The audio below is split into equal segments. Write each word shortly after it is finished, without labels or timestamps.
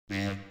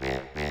Picture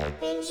birds.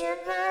 Picture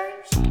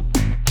birds.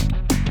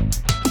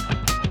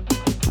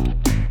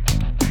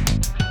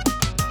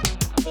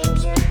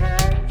 Picture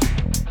birds.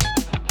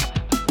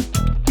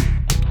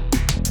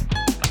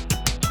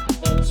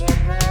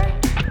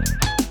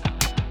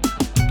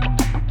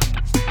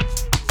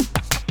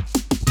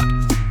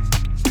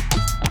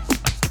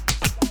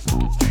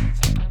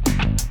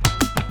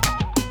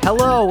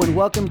 Hello and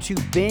welcome to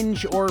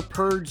Binge or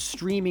Purge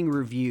Streaming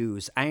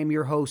Reviews. I am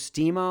your host,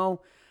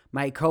 Demo.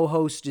 My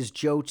co-host is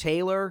Joe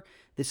Taylor.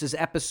 This is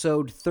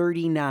episode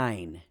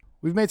 39.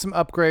 We've made some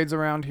upgrades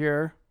around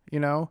here, you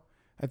know.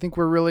 I think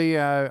we're really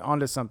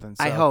onto something.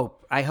 So.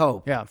 I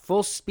hope. Yeah.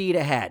 Full speed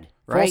ahead,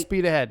 right? Full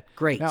speed ahead.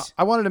 Great. Now,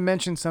 I wanted to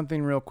mention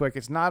something real quick.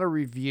 It's not a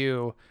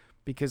review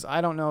because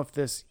I don't know if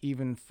this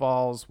even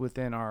falls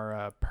within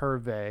our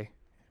purvey,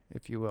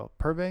 if you will.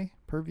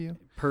 Purview?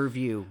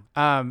 Purview.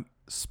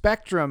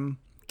 Spectrum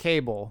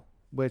Cable,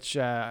 which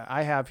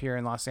I have here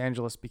in Los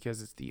Angeles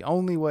because it's the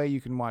only way you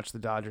can watch the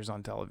Dodgers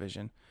on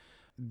television.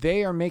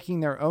 They are making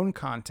their own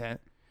content,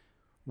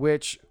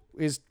 which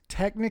is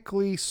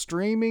technically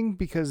streaming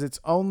because it's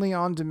only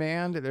on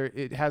demand.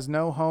 It has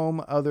no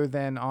home other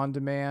than on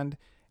demand,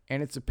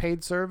 and it's a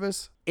paid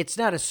service. It's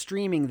not a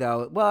streaming,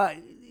 though. Well,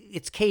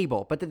 it's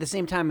cable, but at the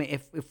same time,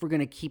 if we're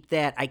going to keep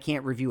that, I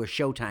can't review a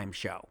Showtime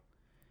show.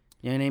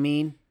 You know what I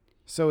mean?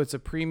 So it's a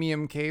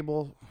premium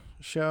cable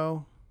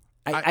show.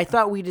 I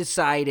thought we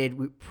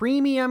decided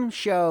premium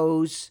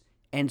shows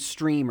and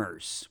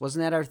streamers.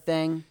 Wasn't that our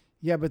thing?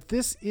 Yeah, but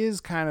this is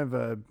kind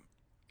of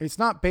it's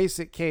not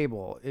basic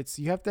cable.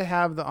 You have to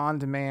have the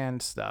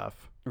on-demand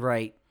stuff.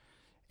 Right.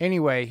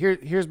 Anyway,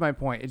 here's my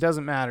point. It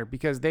doesn't matter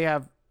because they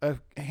have a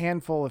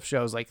handful of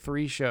shows, like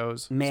 3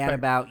 shows. Mad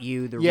About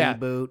You, the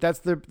reboot. That's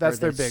their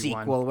big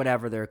sequel, one.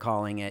 whatever they're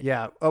calling it.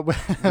 Yeah.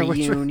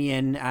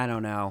 Reunion, I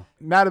don't know.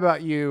 Mad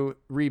About You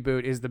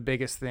reboot is the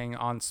biggest thing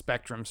on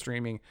Spectrum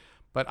streaming.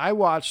 But I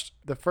watched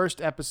the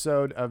first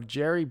episode of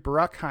Jerry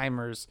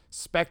Bruckheimer's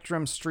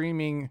Spectrum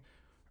streaming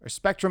or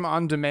Spectrum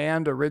on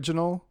Demand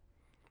original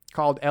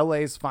called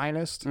LA's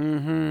Finest.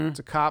 Mm-hmm. It's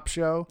a cop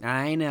show.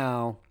 I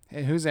know.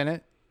 And who's in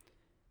it?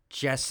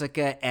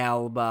 Jessica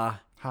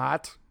Alba.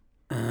 Hot.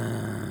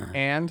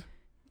 And?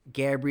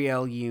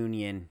 Gabrielle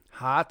Union.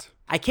 Hot.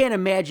 I can't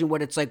imagine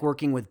what it's like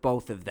working with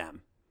both of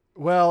them.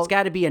 Well, it's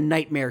got to be a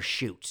nightmare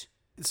shoot.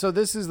 So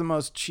this is the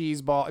most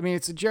cheeseball. I mean,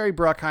 it's a Jerry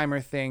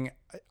Bruckheimer thing.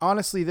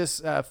 Honestly, this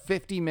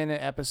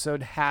 50-minute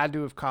episode had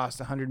to have cost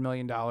 $100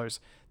 million.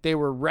 They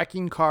were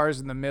wrecking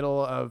cars in the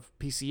middle of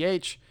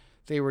PCH.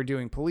 They were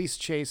doing police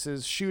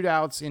chases,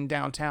 shootouts in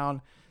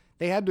downtown.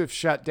 They had to have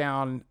shut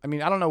down. I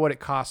mean, I don't know what it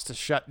costs to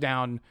shut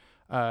down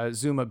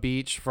Zuma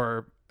Beach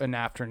for an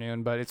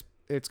afternoon, but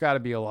it's got to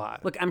be a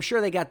lot. Look, I'm sure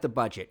they got the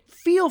budget.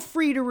 Feel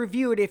free to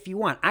review it if you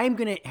want. I'm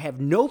going to have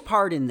no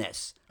part in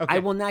this. Okay. I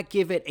will not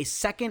give it a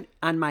second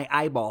on my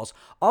eyeballs.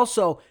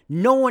 Also,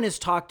 no one has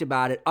talked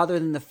about it other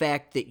than the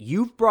fact that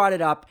you've brought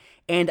it up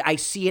and I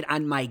see it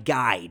on my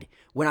guide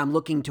when I'm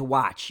looking to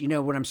watch. You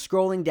know, when I'm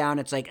scrolling down,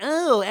 it's like,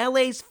 oh,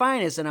 LA's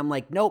Finest. And I'm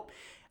like, nope.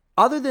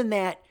 Other than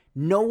that,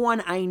 no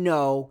one I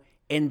know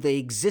in the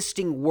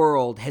existing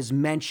world has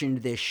mentioned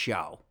this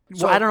show.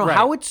 So I don't know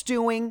how it's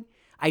doing.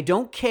 I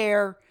don't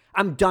care.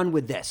 I'm done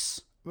with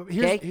this.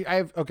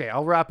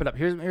 I'll wrap it up.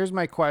 Here's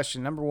my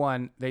question. Number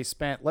one, they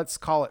spent, let's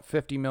call it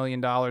 $50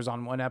 million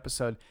on one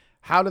episode.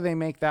 How do they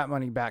make that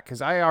money back?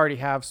 Because I already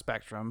have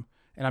Spectrum,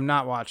 and I'm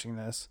not watching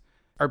this.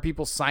 Are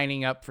people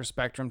signing up for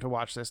Spectrum to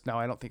watch this? No,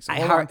 I don't think so.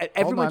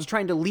 Everyone's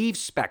trying to leave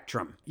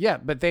Spectrum. Yeah,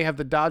 but they have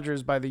the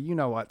Dodgers by the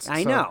you-know-whats.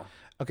 I know.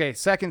 Okay,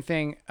 second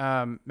thing,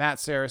 Matt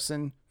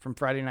Saracen from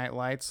Friday Night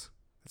Lights.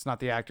 That's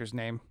not the actor's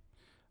name.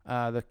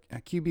 The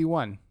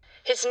QB1.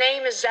 His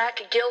name is Zach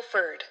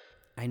Gilford.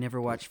 I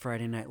never watched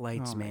Friday Night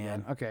Lights,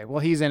 man. Okay, well,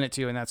 he's in it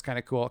too, and that's kind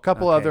of cool. A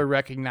couple other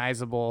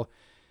recognizable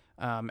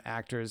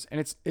actors, and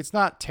it's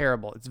not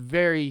terrible. It's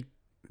very,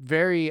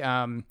 very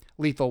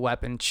Lethal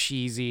Weapon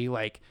cheesy.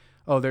 Like,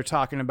 they're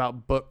talking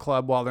about book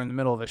club while they're in the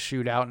middle of a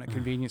shootout in a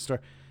convenience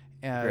store.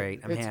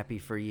 Great, I'm happy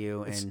for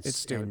you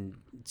and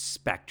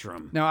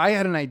Spectrum. Now, I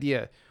had an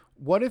idea.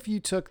 What if you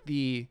took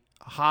the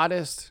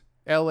hottest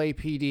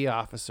LAPD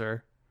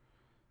officer,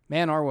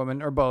 man or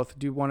woman, or both,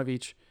 do one of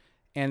each,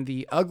 and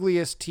the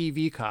ugliest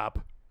TV cop,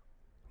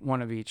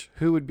 one of each?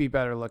 Who would be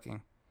better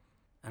looking?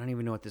 I don't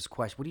even know what this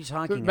question. What are you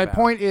talking about? My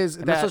point is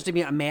Am I supposed to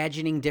be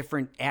imagining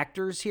different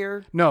actors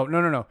here?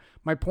 No.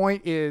 My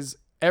point is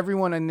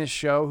everyone in this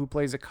show who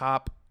plays a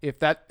cop, if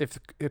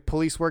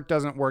police work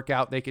doesn't work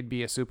out, they could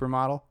be a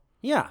supermodel.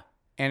 Yeah.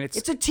 And it's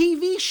a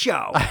TV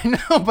show. I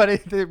know, but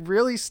it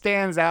really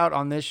stands out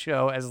on this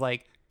show as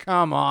like,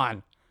 come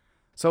on.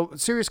 So,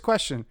 serious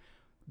question.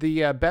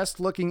 The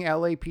best-looking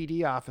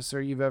LAPD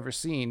officer you've ever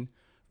seen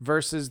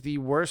versus the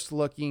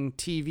worst-looking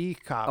TV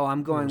cop. Oh,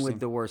 I'm going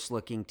with the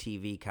worst-looking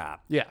TV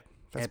cop. Yeah,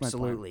 that's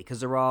absolutely, because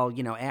they're all,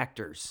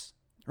 actors.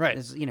 Right.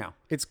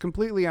 It's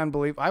completely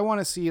unbelievable. I want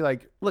to see,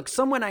 look,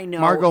 someone I know,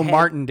 Margot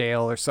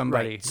Martindale or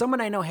somebody. Right.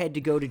 Someone I know had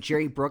to go to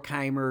Jerry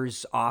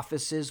Bruckheimer's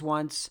offices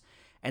once,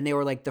 and they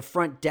were like, the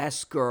front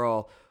desk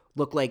girl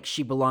looked like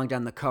she belonged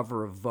on the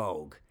cover of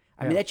Vogue.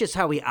 I mean, that's just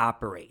how he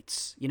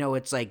operates. You know,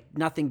 it's like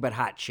nothing but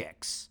hot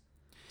chicks.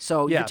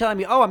 So Yeah. you're telling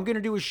me, oh, I'm going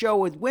to do a show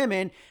with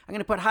women. I'm going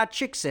to put hot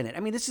chicks in it. I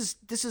mean, this is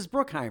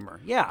Bruckheimer.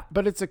 Yeah.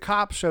 But it's a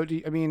cop show.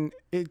 I mean,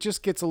 it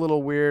just gets a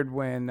little weird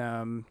when,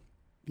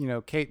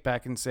 Kate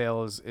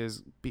Beckinsale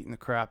is beating the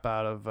crap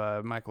out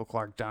of Michael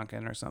Clark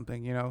Duncan or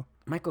something,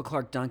 Michael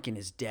Clark Duncan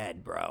is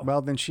dead, bro.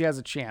 Well, then she has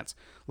a chance.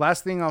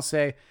 Last thing I'll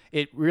say,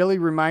 it really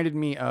reminded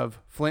me of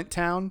Flint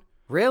Town.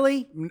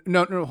 Really?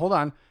 No, hold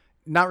on.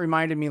 Not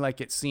reminded me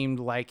like it seemed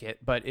like it,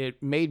 but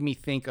it made me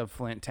think of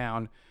Flint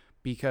Town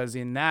because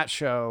in that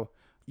show,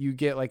 you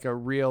get like a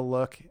real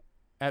look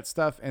at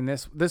stuff. And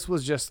this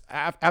was just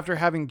after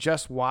having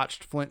just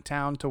watched Flint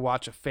Town to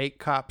watch a fake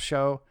cop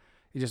show,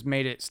 it just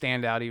made it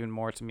stand out even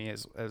more to me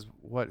as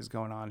what is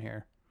going on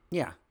here.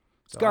 Yeah.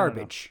 It's So,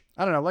 garbage.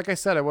 I don't know. Like I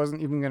said, I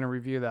wasn't even going to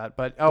review that,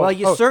 but Well,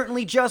 you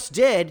certainly just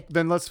did.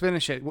 then let's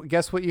finish it.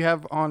 Guess what you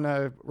have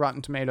on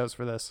Rotten Tomatoes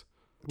for this?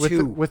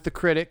 Two. With the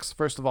critics,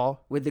 first of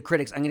all. With the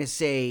critics, I'm going to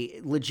say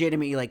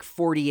legitimately like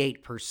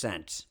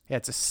 48%. Yeah,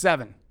 it's a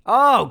 7.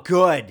 Oh,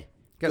 good.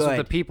 Guess good. what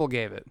the people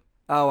gave it?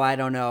 Oh, I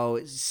don't know.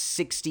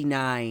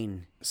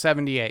 69,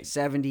 78.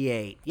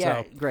 78.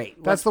 Yeah, So,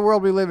 great. That's the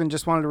world we live in.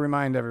 Just wanted to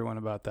remind everyone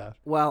about that.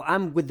 Well,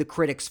 I'm with the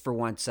critics for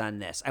once on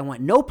this. I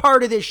want no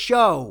part of this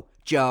show,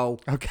 Joe.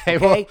 Okay,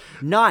 well-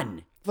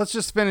 None. Let's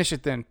just finish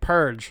it then.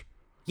 Purge.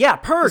 Yeah,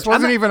 purge. This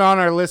wasn't I'm not- even on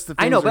our list of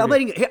things. I know, but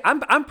to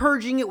I'm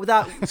purging it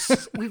without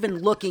even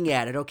looking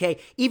at it. Okay,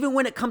 even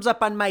when it comes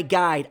up on my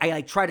guide, I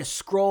like try to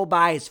scroll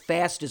by as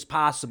fast as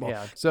possible.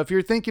 Yeah. So if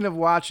you're thinking of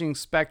watching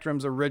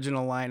Spectrum's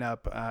original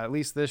lineup, at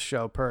least this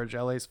show, Purge,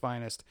 LA's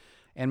Finest,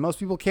 and most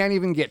people can't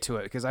even get to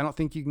it because I don't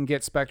think you can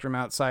get Spectrum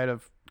outside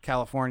of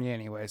California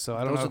anyway. So I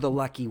don't know. Those are the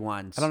lucky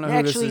ones. I don't know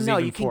who this Actually, is no,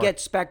 even you can for. get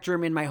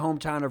Spectrum in my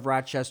hometown of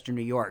Rochester,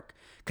 New York,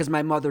 because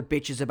my mother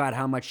bitches about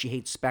how much she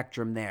hates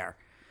Spectrum there.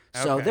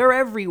 So Okay. they're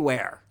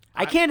everywhere.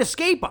 I can't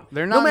escape them.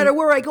 They're No not matter in-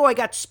 where I go, I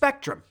got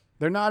Spectrum.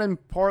 They're not in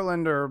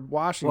Portland or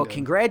Washington. Well,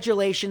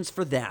 congratulations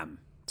for them.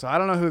 So I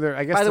don't know who they're.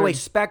 I guess. By the they're- way,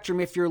 Spectrum,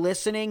 if you're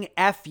listening,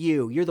 F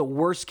you. You're the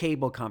worst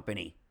cable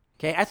company.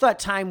 Okay, I thought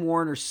Time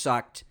Warner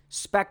sucked.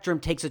 Spectrum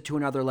takes it to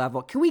another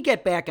level. Can we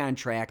get back on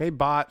track? they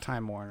bought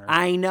Time Warner.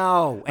 I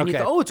know. And you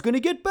Okay. thought, oh, it's going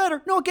to get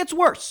better. No, it gets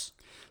worse.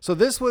 So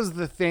this was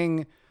the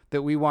thing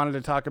that we wanted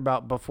to talk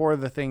about before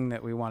the thing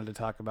that we wanted to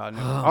talk about.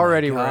 And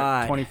already we're at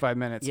God. 25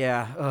 minutes.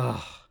 Yeah.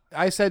 Ugh.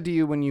 I said to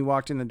you when you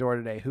walked in the door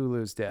today,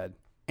 Hulu's dead.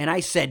 And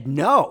I said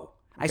no.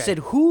 I said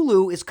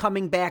Hulu is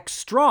coming back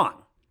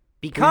strong.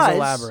 Because Please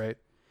elaborate.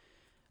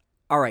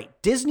 All right,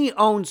 Disney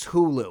owns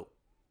Hulu.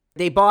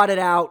 They bought it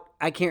out.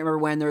 I can't remember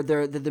when.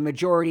 They're the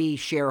majority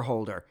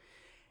shareholder.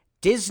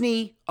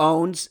 Disney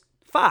owns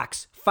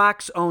Fox.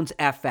 Fox owns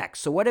FX.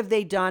 So what have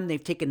they done?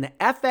 They've taken the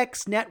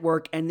FX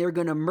network and they're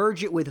going to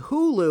merge it with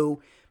Hulu,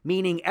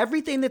 meaning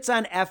everything that's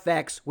on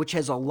FX, which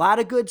has a lot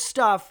of good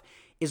stuff,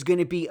 is going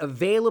to be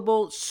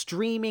available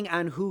streaming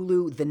on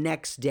Hulu the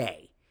next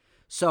day.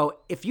 So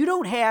if you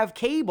don't have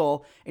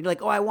cable and you're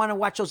like, oh, I want to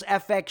watch those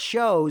FX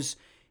shows,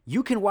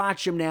 you can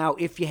watch them now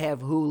if you have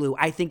Hulu.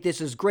 I think this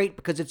is great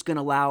because it's going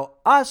to allow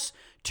us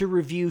to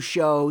review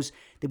shows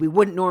that we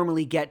wouldn't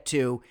normally get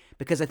to,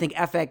 because I think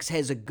FX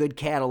has a good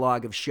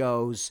catalog of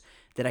shows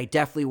that I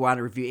definitely want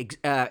to review.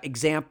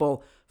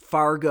 Example,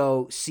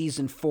 Fargo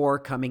Season 4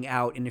 coming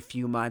out in a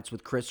few months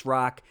with Chris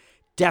Rock.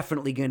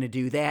 Definitely going to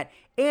do that.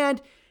 And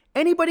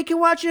anybody can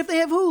watch it if they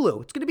have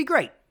Hulu. It's going to be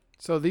great.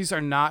 So these are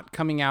not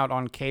coming out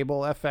on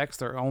cable FX.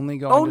 They're only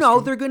going. Oh, to no,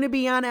 stream- they're going to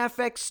be on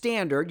FX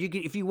Standard. You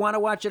can, if you want to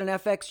watch it on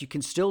FX, you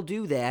can still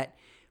do that,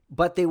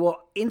 but they will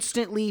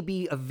instantly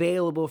be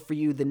available for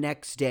you the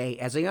next day,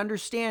 as I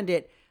understand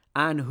it,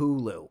 on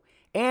Hulu.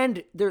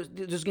 And there's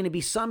going to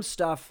be some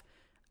stuff,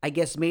 I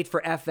guess, made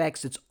for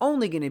FX that's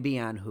only going to be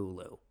on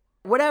Hulu.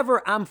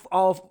 Whatever, I'm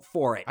all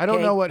for it. I don't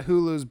okay? know what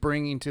Hulu's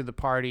bringing to the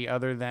party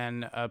other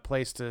than a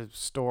place to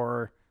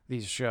store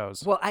these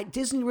shows. Well,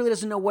 Disney really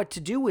doesn't know what to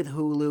do with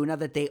Hulu now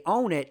that they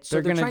own it, so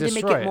They're they're gonna trying to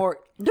make destroy it it. more.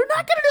 They're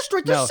not going to destroy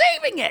it. They're No.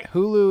 saving it.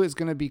 Hulu is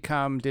going to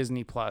become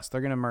Disney Plus.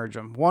 They're going to merge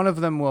them. One of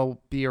them will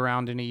be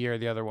around in a year.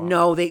 The other one.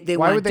 No, they Why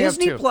want would they have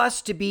Disney two?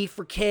 Plus to be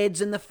for kids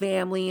and the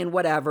family and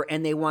whatever,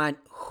 and they want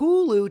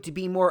Hulu to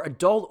be more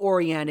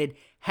adult-oriented,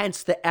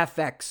 hence the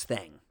FX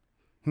thing.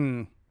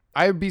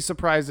 I would be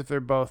surprised if they're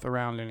both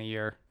around in a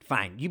year.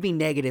 Fine, you be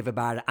negative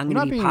about it. I'm I'm going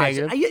not to be being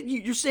positive.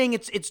 negative. You're saying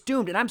it's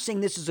doomed, and I'm saying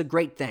this is a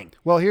great thing.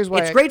 Well, here's why.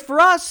 It's great for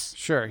us.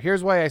 Sure.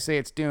 Here's why I say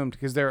it's doomed,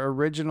 because their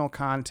original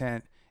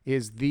content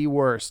is the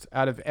worst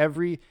out of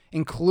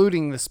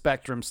including the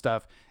Spectrum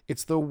stuff.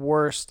 It's the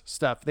worst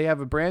stuff. They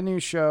have a brand new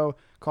show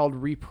called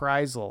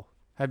Reprisal.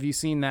 Have you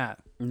seen that?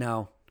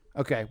 No.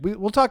 Okay.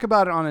 We'll talk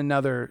about it on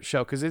another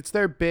show because it's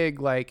their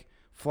big, like,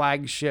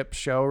 flagship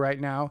show right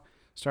now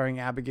starring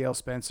Abigail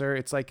Spencer.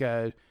 It's like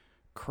a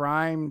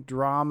crime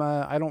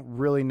drama. I don't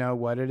really know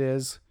what it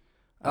is.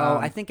 Oh,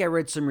 I think I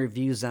read some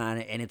reviews on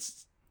it, and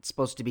it's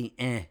supposed to be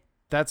eh.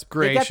 That's They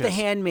gracious. got The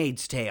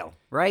Handmaid's Tale,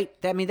 right?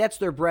 That's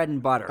their bread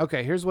and butter.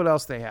 Okay, here's what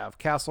else they have.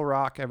 Castle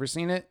Rock. Ever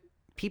seen it?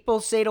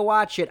 People say to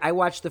watch it. I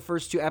watched the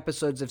first 2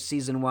 episodes of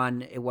season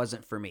 1. It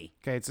wasn't for me.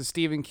 Okay, it's a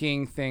Stephen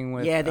King thing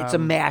with... Yeah, it's a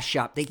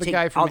mashup. They the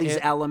guy take from all these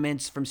It.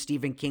 elements from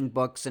Stephen King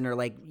books and are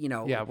like,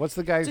 Yeah, what's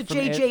the guy it's a from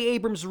J.J. It?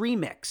 Abrams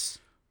remix.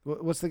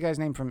 What's the guy's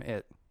name from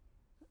It?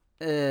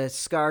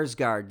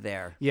 Skarsgård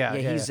there. Yeah,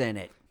 he's in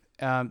it.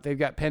 They've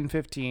got Pen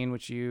 15,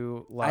 which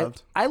you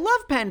loved. I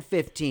love Pen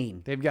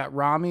 15. They've got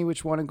Rami,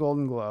 which won a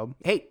Golden Globe.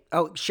 Hey,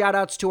 shout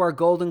outs to our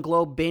Golden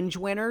Globe binge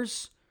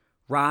winners,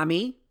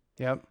 Rami,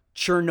 Yep.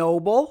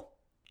 Chernobyl,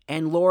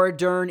 and Laura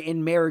Dern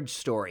in Marriage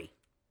Story.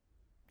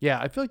 Yeah,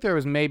 I feel like there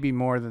was maybe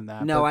more than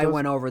that. No, but I those-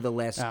 went over the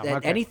list. Oh, That-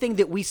 okay. Anything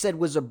that we said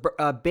was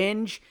a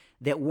binge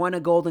that won a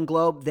Golden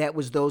Globe, that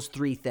was those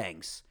 3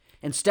 things.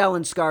 And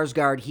Stellan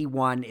Skarsgård, he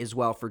won as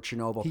well for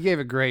Chernobyl. He gave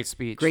a great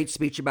speech. Great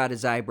speech about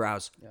his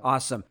eyebrows.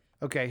 Awesome.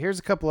 Okay, here's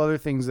a couple other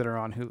things that are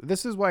on Hulu.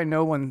 This is why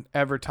no one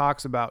ever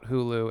talks about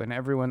Hulu, and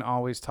everyone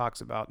always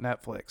talks about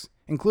Netflix,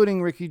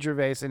 including Ricky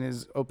Gervais in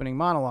his opening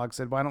monologue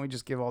said, why don't we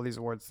just give all these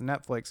awards to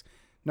Netflix?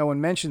 No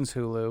one mentions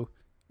Hulu,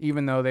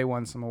 even though they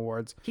won some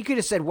awards. He could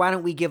have said, why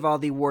don't we give all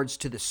the awards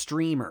to the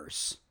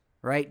streamers,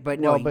 right? But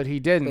no, Well, but he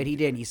didn't. But he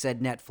didn't. He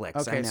said Netflix. I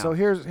Okay, know. so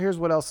here's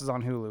what else is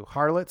on Hulu.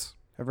 Harlots,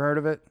 ever heard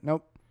of it?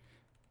 Nope.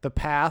 The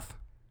Path,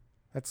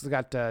 that's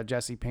got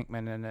Jesse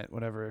Pinkman in it,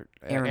 whatever.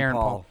 Aaron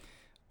Paul.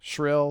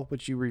 Shrill,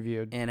 which you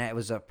reviewed. And it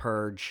was a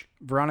purge.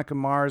 Veronica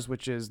Mars,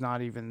 which is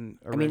not even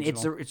original. I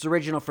mean, it's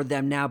original for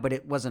them now, but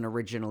it wasn't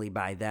originally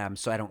by them,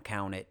 so I don't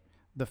count it.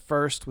 The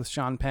First with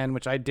Sean Penn,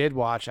 which I did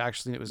watch.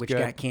 Actually, it was Which good.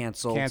 got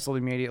canceled. Canceled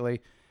immediately.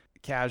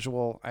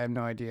 Casual. I have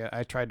no idea.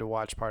 I tried to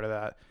watch part of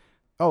that.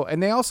 Oh,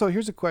 and they also,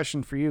 here's a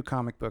question for you,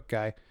 comic book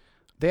guy.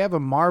 They have a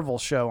Marvel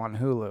show on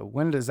Hulu.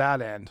 When does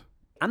that end?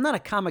 I'm not a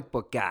comic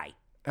book guy.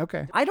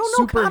 Okay. I don't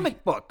know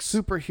comic books.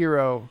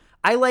 Superhero.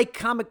 I like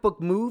comic book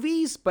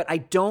movies, but I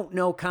don't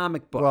know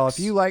comic books. Well, if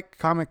you like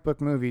comic book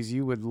movies,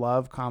 you would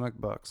love comic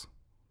books.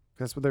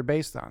 That's what they're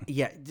based on.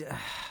 Yeah,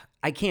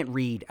 I can't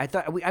read.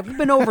 I've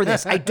been over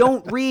this. I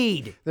don't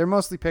read. They're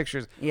mostly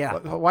pictures. Yeah.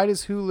 Why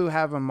does Hulu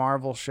have a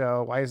Marvel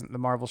show? Why isn't the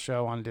Marvel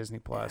show on Disney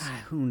Plus?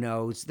 Who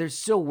knows? They're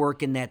still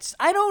working that.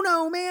 I don't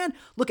know, man.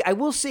 Look, I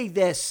will say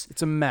this.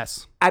 It's a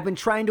mess. I've been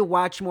trying to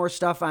watch more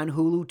stuff on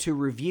Hulu to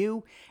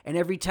review, and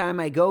every time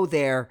I go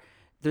there,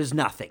 there's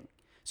nothing.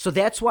 So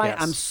that's why Yes.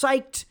 I'm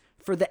psyched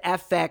for the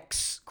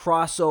FX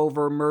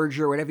crossover,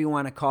 merger, whatever you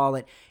want to call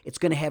it. It's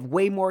going to have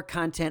way more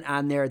content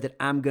on there that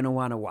I'm going to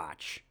want to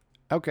watch.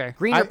 Okay.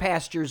 Greener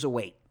pastures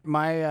await.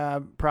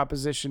 My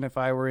proposition, if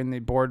I were in the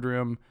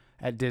boardroom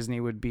at Disney,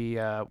 would be,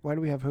 why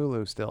do we have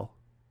Hulu still?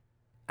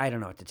 I don't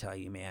know what to tell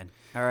you, man.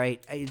 All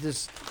right.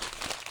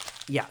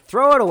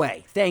 Throw it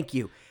away. Thank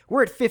you.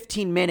 We're at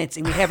 15 minutes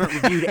and we haven't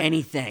reviewed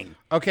anything.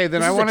 Okay,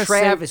 then This I is want a to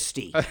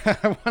travesty. I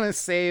want to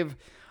save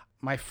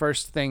my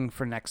first thing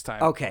for next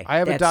time. Okay, I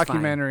have a that's fine.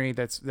 documentary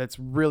that's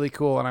really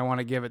cool, and I want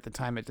to give it the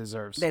time it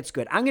deserves. That's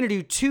good. I'm going to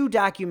do 2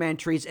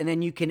 documentaries and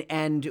then you can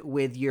end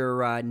with your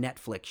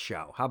Netflix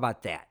show. How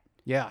about that?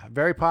 Yeah,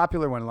 very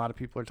popular one. A lot of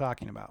people are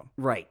talking about.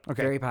 Right.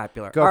 Okay. Very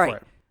popular. Go All for right.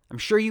 it. I'm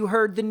sure you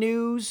heard the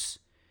news.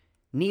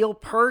 Neil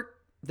Peart,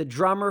 the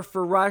drummer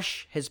for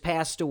Rush, has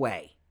passed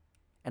away.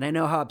 And I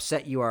know how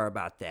upset you are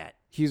about that.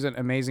 He's an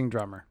amazing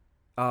drummer.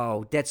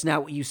 Oh, that's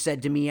not what you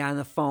said to me on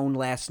the phone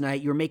last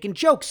night. You were making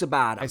jokes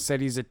about him. I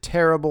said he's a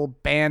terrible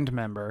band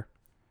member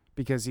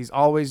because he's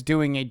always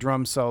doing a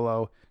drum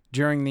solo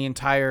during the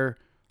entire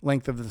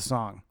length of the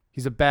song.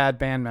 He's a bad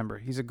band member.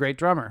 He's a great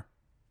drummer.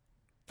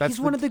 He's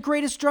one of the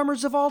greatest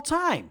drummers of all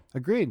time.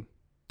 Agreed.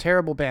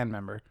 Terrible band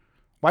member.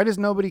 Why does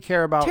nobody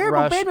care about Terrible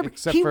Rush band member.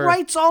 except He for...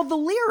 writes all the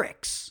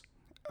lyrics.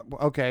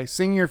 Okay,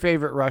 sing your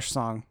favorite Rush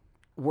song.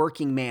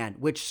 Working Man,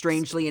 which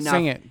strangely enough,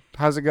 Sing it.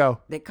 How's it go?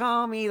 they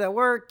call me the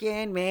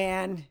working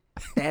man.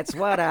 That's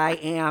what I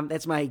am.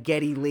 That's my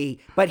Geddy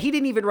Lee. But he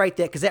didn't even write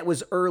that because that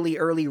was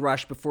early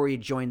Rush before he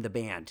joined the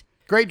band.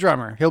 Great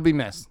drummer. He'll be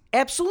missed.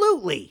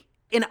 Absolutely.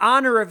 In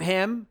honor of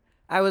him,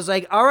 I was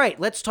like, all right,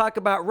 let's talk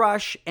about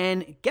Rush.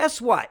 And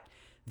guess what?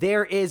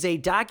 There is a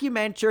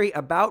documentary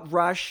about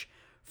Rush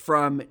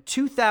from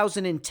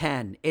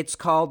 2010. It's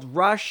called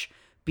Rush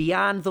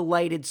Beyond the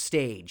Lighted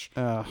Stage.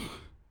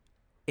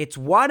 It's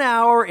 1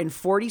 hour and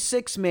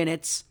 46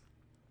 minutes.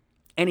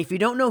 And if you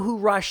don't know who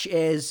Rush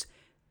is,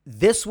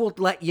 this will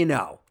let you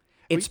know.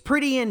 It's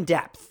pretty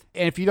in-depth.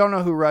 And if you don't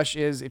know who Rush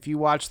is, if you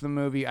watch the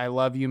movie I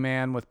Love You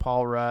Man with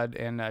Paul Rudd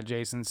and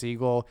Jason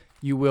Segel,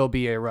 you will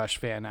be a Rush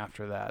fan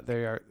after that.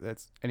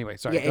 Anyway,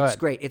 sorry. Yeah, go it's ahead.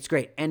 great. It's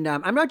great. And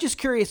I'm not just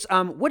curious,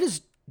 what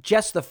does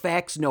Jess the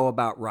Facts know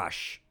about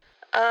Rush?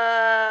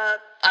 I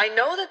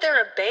know that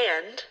they're a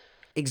band.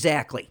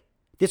 Exactly.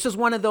 This is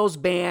one of those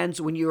bands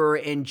when you were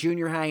in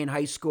junior high and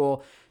high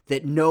school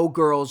that no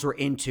girls were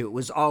into. It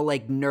was all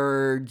like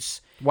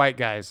nerds. White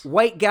guys.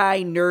 White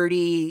guy,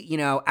 nerdy,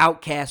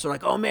 outcasts are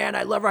like, oh man,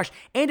 I love Rush.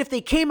 And if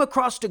they came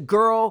across a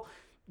girl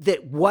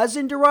that was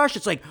into Rush,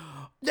 it's like,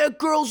 that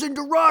girl's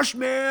into Rush,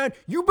 man.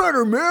 You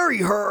better marry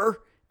her.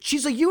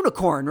 She's a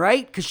unicorn,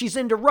 right? Because she's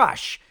into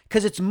Rush.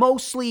 Because it's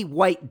mostly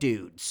white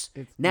dudes.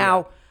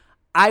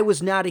 I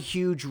was not a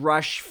huge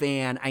Rush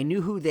fan. I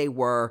knew who they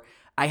were.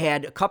 I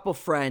had a couple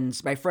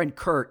friends, my friend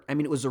Kurt, I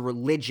mean, it was a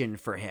religion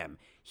for him.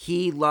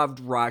 He loved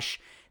Rush.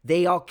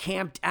 They all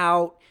camped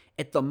out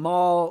at the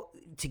mall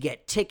to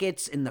get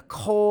tickets in the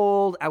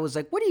cold. I was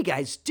like, what are you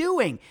guys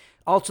doing?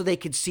 Also, they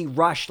could see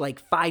Rush like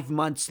 5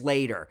 months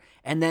later.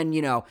 And then,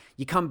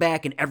 you come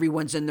back and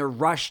everyone's in their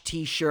Rush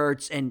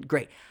t-shirts and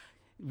great.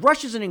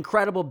 Rush is an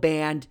incredible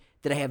band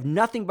that I have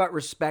nothing but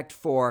respect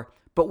for,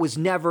 but was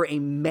never a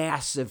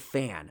massive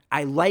fan.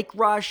 I like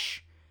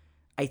Rush.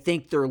 I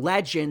think they're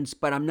legends,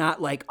 but I'm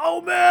not like,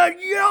 oh man,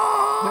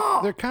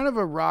 yeah! They're kind of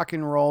a rock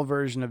and roll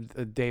version of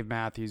the Dave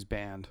Matthews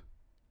Band.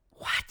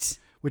 What?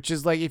 Which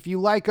is like, if you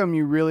like them,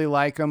 you really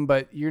like them,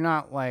 but you're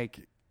not like,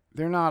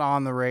 they're not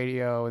on the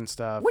radio and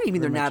stuff. What do you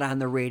mean they're not on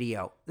the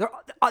radio?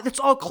 That's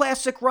all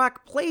classic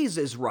rock plays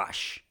is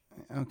Rush.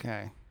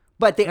 Okay.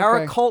 But they are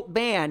a Okay. cult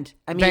band.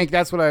 I mean,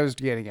 That's what I was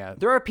getting at.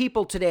 there are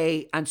people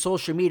today on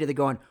social media that are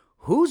going,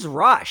 who's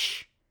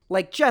Rush?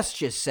 Like Jess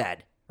just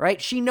said,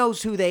 right? She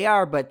knows who they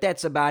are, but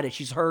that's about it.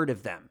 She's heard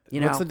of them.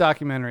 What's the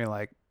documentary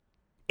like?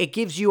 It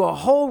gives you a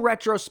whole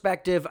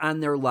retrospective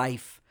on their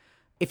life.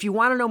 If you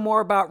want to know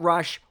more about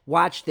Rush,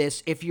 watch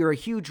this. If you're a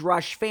huge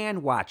Rush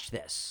fan, watch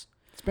this.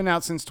 It's been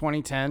out since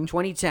 2010.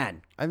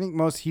 2010. I think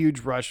most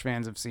huge Rush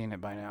fans have seen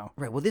it by now.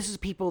 Right. Well, this is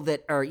people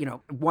that are,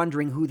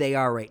 wondering who they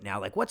are right now.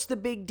 Like, what's the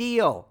big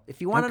deal?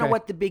 If you want to know Okay.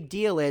 what the big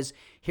deal is,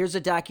 here's a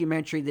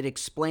documentary that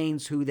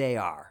explains who they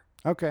are.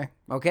 Okay.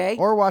 Okay?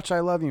 Or watch I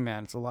Love You,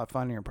 Man. It's a lot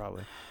funnier,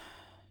 probably.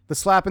 The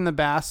slap in the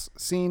bass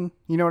scene.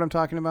 You know what I'm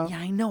talking about? Yeah,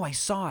 I know. I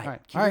saw it. All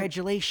right.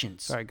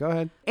 Congratulations. Sorry, go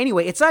ahead.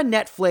 Anyway, it's on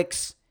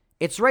Netflix.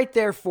 It's right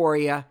there for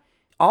you.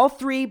 All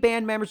 3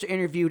 band members are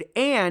interviewed,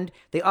 and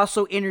they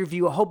also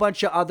interview a whole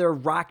bunch of other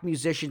rock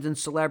musicians and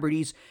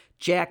celebrities.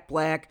 Jack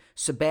Black,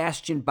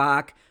 Sebastian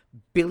Bach,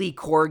 Billy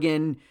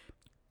Corgan,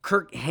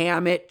 Kirk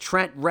Hammett,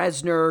 Trent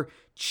Reznor,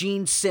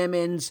 Gene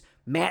Simmons,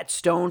 Matt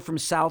Stone from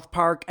South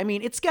Park. I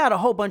mean, it's got a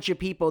whole bunch of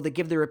people that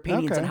give their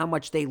opinions Okay. on how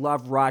much they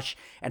love Rush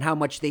and how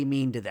much they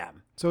mean to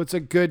them. So it's a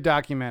good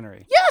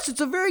documentary. Yes, it's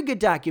a very good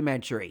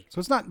documentary. So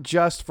it's not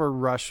just for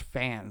Rush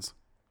fans.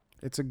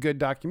 It's a good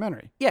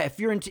documentary. Yeah, if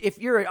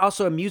you're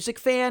also a music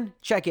fan,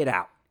 check it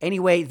out.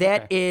 Anyway,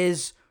 that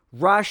is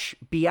Rush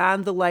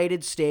Beyond the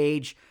Lighted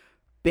Stage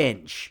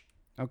binge.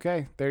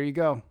 Okay, there you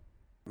go.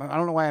 I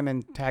don't know why I'm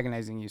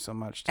antagonizing you so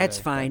much today. That's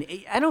fine.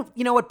 I don't.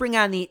 You know what? Bring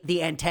on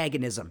the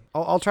antagonism.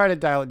 I'll try to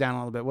dial it down a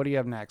little bit. What do you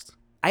have next?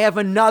 I have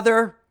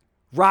another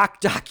rock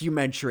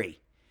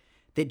documentary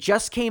that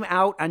just came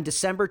out on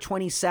December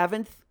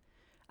 27th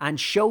on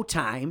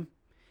Showtime.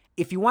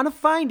 If you want to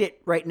find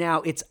it right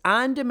now, it's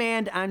on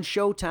demand on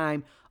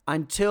Showtime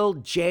until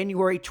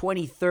January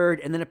 23rd,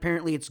 and then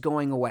apparently it's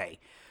going away.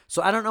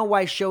 So I don't know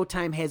why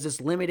Showtime has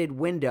this limited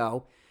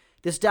window.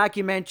 This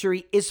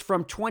documentary is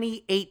from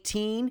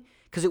 2018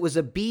 because it was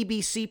a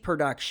BBC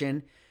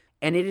production,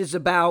 and it is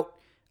about,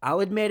 I'll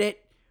admit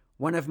it,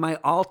 one of my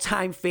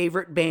all-time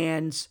favorite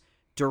bands,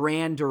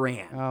 Duran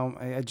Duran.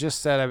 I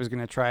just said I was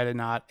going to try to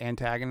not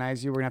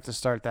antagonize you. We're going to have to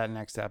start that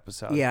next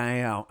episode.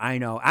 Yeah, I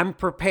know. I'm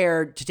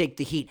prepared to take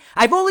the heat.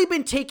 I've only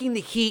been taking the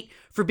heat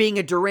for being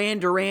a Duran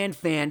Duran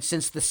fan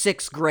since the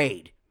 6th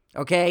grade,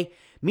 okay?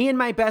 Me and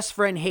my best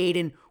friend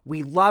Hayden,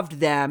 we loved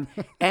them,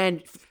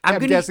 and I'm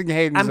guessing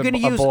Hayden's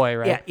a boy,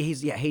 right?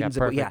 Yeah, Hayden's a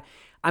boy, perfect. yeah.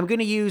 I'm going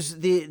to use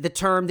the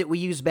term that we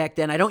used back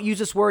then. I don't use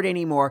this word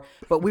anymore,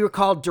 but we were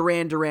called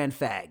Duran Duran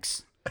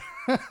fags.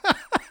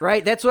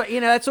 Right? That's what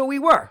we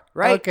were,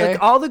 right? Okay.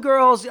 Like all the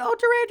girls, Duran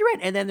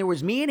Duran. And then there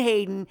was me and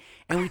Hayden,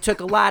 and we took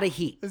a lot of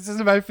heat. This is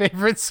my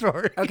favorite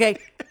story. Okay.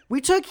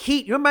 We took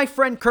heat. You remember my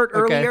friend Kurt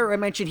Okay. earlier? I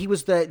mentioned he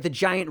was the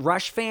giant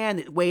Rush fan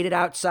that waited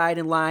outside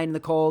in line in the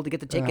cold to get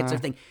the tickets and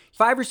everything.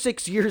 5 or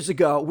 6 years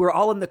ago, we were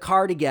all in the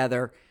car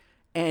together,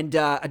 and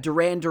a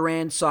Duran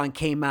Duran song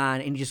came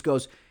on, and he just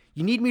goes,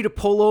 "You need me to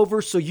pull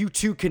over so you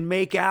two can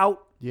make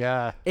out?"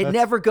 Yeah. It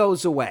never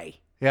goes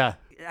away. Yeah.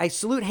 I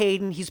salute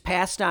Hayden. He's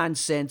passed on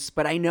since,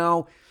 but I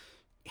know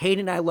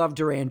Hayden and I love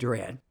Duran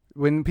Duran.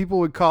 When people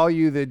would call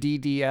you the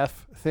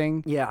DDF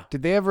thing, Yeah.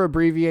 did they ever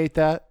abbreviate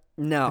that?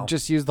 No.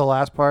 Just use the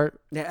last part?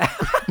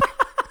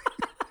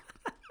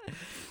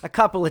 A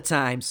couple of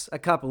times.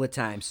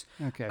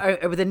 Okay.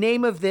 The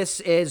name of this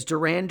is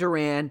Duran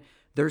Duran.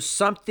 There's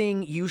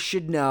Something You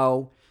Should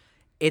Know.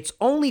 It's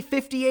only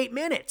 58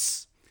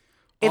 minutes.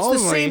 It's the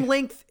Only? same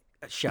length.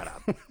 Shut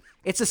up.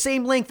 It's the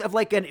same length of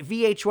like a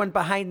VH1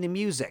 Behind the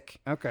Music.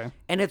 Okay.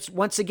 And it's,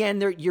 once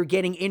again, you're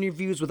getting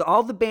interviews with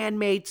all the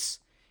bandmates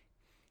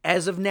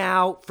as of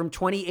now from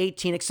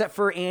 2018, except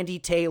for Andy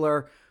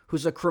Taylor,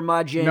 who's a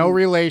curmudgeon. No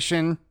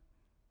relation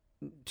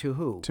To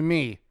who? to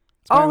me.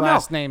 It's my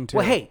last name, too.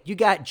 Well, hey, you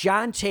got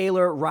John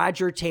Taylor,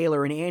 Roger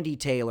Taylor, and Andy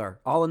Taylor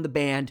all in the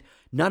band.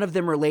 None of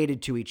them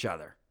related to each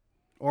other.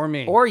 Or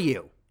me. Or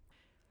you.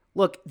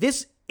 Look,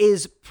 this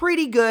is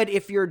pretty good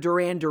if you're a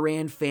Duran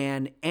Duran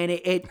fan, and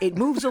it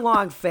moves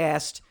along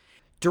fast.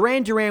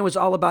 Duran Duran was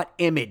all about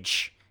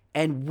image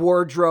and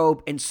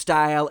wardrobe and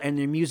style and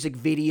their music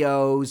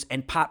videos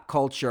and pop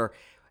culture,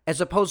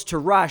 as opposed to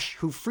Rush,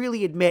 who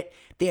freely admit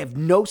they have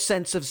no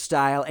sense of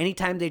style.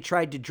 Anytime they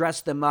tried to dress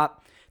them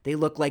up, they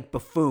look like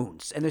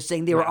buffoons. And they're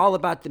saying they were all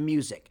about the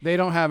music. They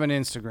don't have an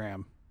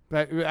Instagram.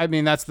 I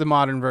mean, that's the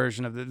modern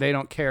version of it. They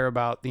don't care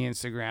about the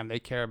Instagram. They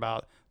care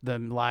about the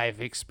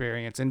live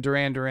experience. And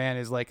Duran Duran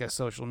is like a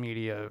social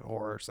media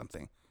whore or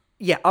something.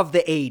 Yeah, of the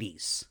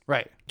 80s.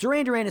 Right.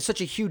 Duran Duran is such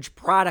a huge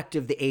product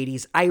of the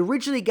 80s. I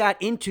originally got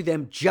into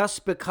them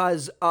just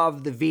because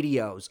of the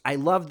videos. I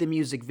love the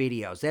music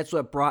videos. That's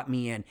what brought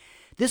me in.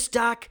 This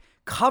doc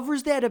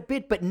covers that a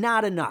bit, but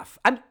not enough.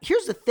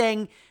 Here's the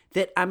thing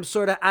that I'm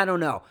sort of, I don't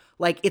know.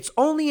 Like, it's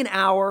only an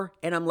hour,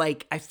 and I'm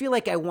like, I feel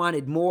like I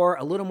wanted more,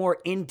 a little more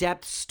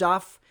in-depth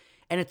stuff.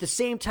 And at the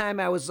same time,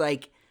 I was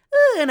like,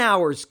 an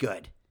hour's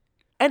good.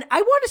 And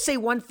I want to say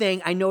one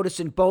thing I noticed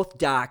in both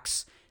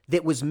docs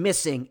that was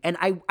missing, and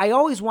I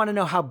always want to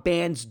know how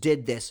bands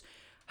did this.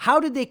 How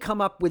did they come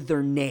up with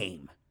their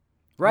name?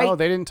 Right? Oh,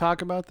 they didn't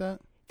talk about that?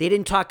 They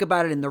didn't talk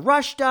about it in the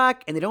Rush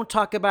doc, and they don't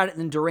talk about it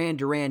in the Duran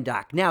Duran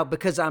doc. Now,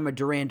 because I'm a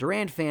Duran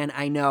Duran fan,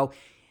 I know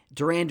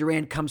Duran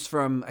Duran comes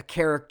from a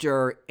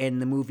character in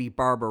the movie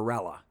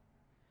Barbarella.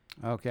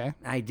 Okay.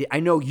 I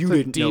know you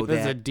didn't know that.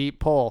 It's a deep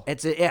pull.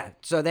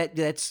 So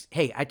that's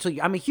hey, I tell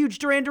you, I'm a huge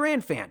Duran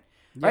Duran fan.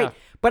 Yeah. Right?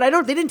 But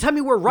they didn't tell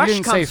me where Rush You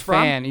didn't comes say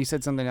from. fan. You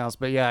said something else,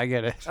 but yeah, I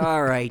get it.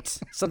 All right.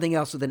 Something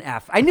else with an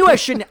F. I knew I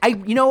shouldn't. I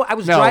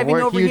was No, driving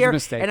we're- over huge here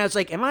mistake. and I was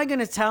like, am I going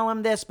to tell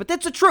him this? But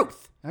that's the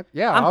truth.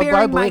 Yeah, I'm I bearing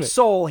my believe it.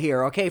 soul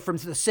here, okay, from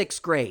the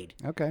 6th grade.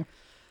 Okay.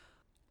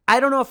 I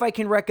don't know if I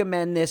can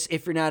recommend this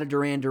if you're not a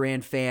Duran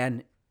Duran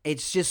fan.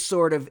 It's just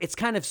sort of, it's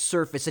kind of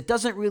surface. It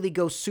doesn't really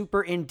go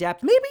super in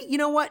depth. Maybe, you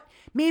know what?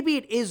 Maybe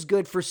it is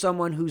good for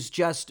someone who's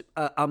just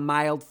a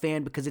mild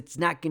fan because it's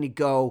not going to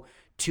go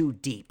too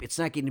deep. It's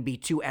not going to be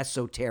too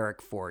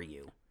esoteric for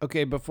you.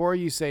 Okay, before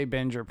you say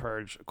binge or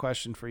purge, a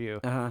question for you.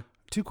 Uh-huh.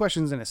 2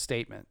 questions and a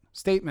statement.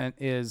 Statement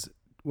is,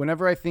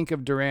 whenever I think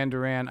of Duran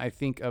Duran, I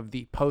think of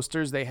the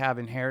posters they have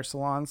in hair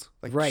salons,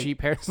 like Right.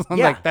 cheap hair salons.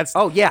 Yeah. Like that's,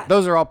 Oh, yeah.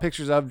 Those are all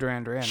pictures of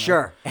Duran Duran. right?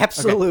 Sure.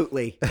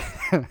 Absolutely.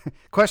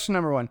 Question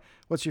number 1.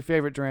 What's your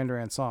favorite Duran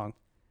Duran song?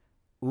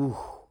 Ooh,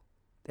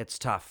 that's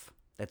tough.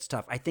 That's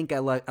tough. I think I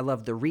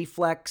love the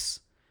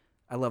Reflex.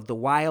 I love the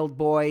Wild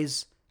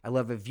Boys. I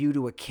love A View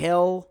to a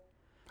Kill.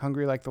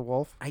 Hungry Like the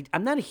Wolf?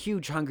 I'm not a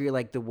huge Hungry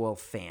Like the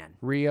Wolf fan.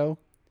 Rio?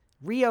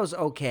 Rio's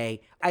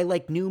okay. I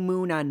like New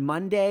Moon on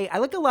Monday. I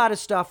like a lot of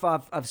stuff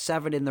of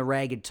Seven and the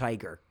Ragged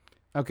Tiger.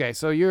 Okay,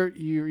 so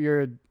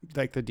you're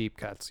like the deep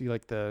cuts. You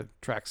like the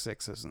track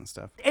 6s and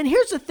stuff. And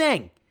here's the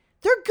thing.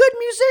 They're good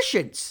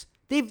musicians.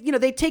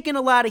 They've taken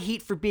a lot of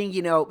heat for being,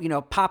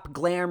 pop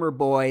glamour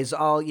boys,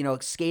 all,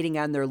 skating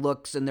on their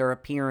looks and their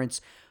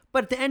appearance.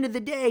 But at the end of the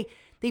day,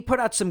 they put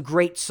out some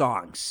great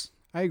songs,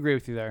 I agree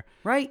with you there.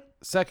 right?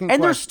 Second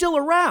And they're question. still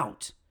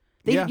around.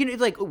 Yeah.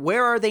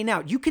 Where are they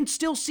now? You can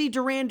still see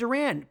Duran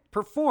Duran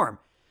perform.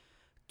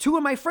 2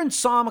 of my friends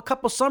saw him a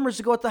couple summers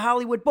ago at the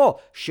Hollywood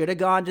Bowl. Should have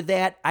gone to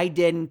that. I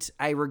didn't.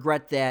 I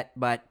regret that,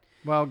 but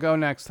Well, go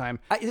next time.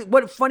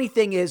 what a funny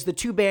thing is, the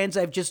 2 bands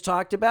I've just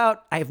talked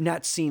about, I have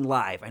not seen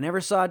live. I never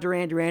saw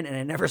Duran Duran, and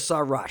I never saw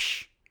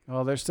Rush.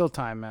 Well, there's still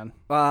time, man.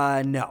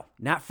 No,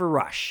 not for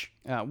Rush.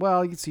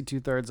 Well, you can see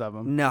 2/3 of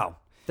them. No,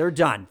 they're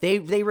done. They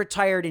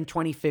retired in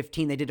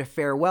 2015. They did a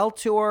farewell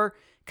tour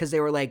because they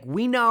were like,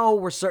 we know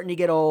we're starting to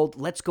get old.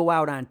 Let's go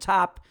out on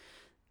top.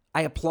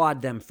 I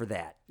applaud them for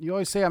that. You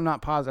always say I'm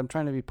not positive. I'm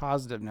trying to be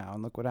positive now,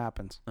 and look what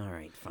happens. All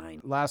right,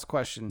 fine. Last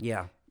question.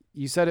 Yeah.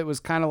 You said it was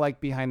kind of like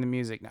Behind the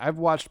Music. I've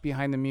watched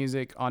Behind the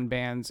Music on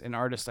bands and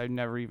artists I've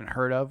never even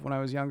heard of when I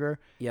was younger.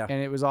 Yeah.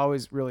 And it was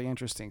always really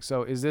interesting.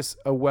 So is this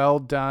a well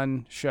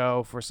done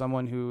show for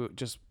someone who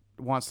just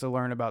wants to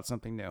learn about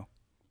something new?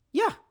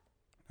 Yeah.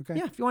 Okay.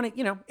 Yeah, if you want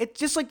to, it's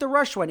just like the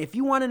Rush one. If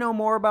you want to know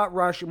more about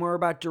Rush and more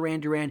about Duran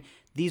Duran,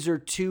 these are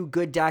 2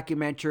 good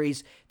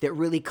documentaries that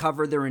really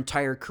cover their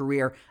entire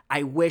career.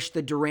 I wish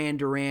the Duran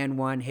Duran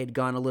one had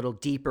gone a little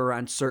deeper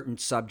on certain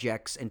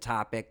subjects and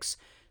topics.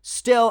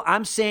 Still,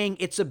 I'm saying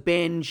it's a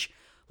binge.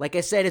 Like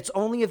I said, it's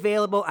only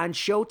available on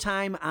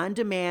Showtime on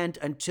demand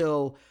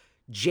until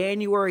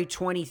January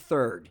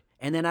 23rd.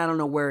 And then I don't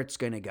know where it's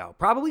going to go.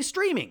 Probably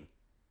streaming.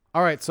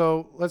 All right.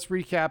 So let's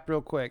recap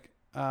real quick.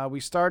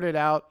 We started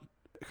out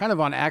kind of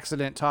on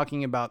accident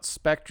talking about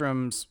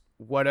Spectrum's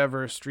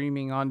whatever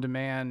streaming on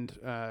demand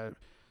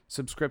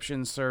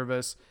subscription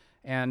service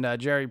and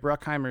Jerry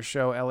Bruckheimer's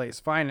show LA's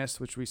Finest,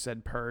 which we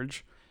said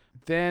Purge.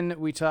 Then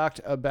we talked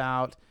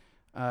about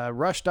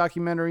Rush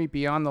documentary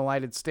Beyond the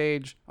Lighted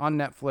Stage on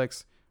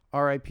Netflix.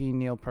 R.I.P.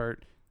 Neil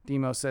Peart.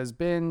 Demo says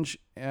binge.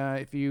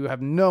 If you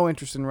have no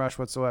interest in Rush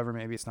whatsoever,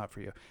 maybe it's not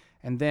for you.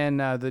 And then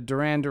the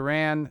Duran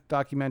Duran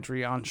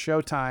documentary on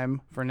Showtime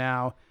for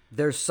now.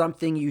 There's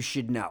something you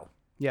should know.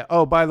 Yeah.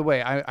 Oh, by the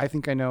way, I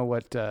think I know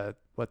what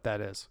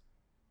that is.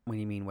 What do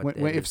you mean?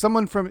 If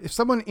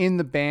someone in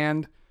the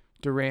band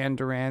Duran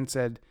Duran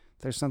said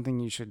there's something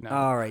you should know.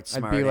 All right,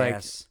 I'd be like,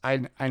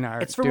 smartass. I know.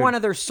 It's from dude. one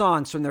of their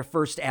songs from their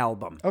first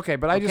album. Okay,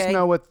 but I just Okay?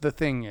 know what the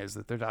thing is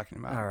that they're talking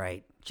about. All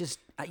right. Just,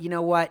 you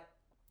know what?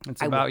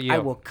 It's I about will, you. I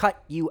will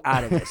cut you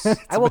out of this.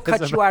 I will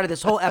cut you out of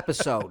this whole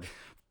episode.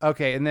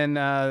 Okay, and then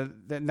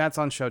that's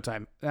on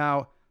Showtime.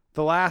 Now,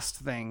 the last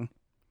thing,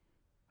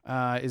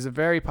 is a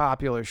very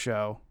popular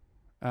show.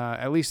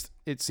 At least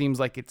it seems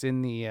like it's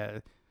in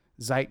the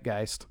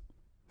zeitgeist.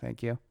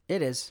 Thank you.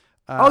 It is.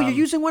 You're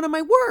using one of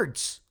my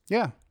words.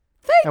 Yeah.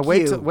 Thank Now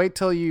you. wait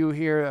till you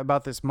hear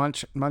about this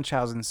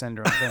Munchausen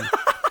syndrome thing.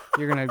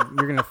 You're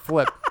gonna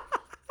flip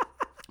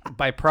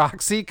by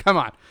proxy. Come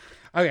on.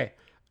 Okay,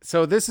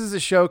 so this is a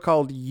show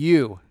called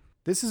You.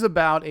 This is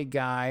about a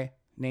guy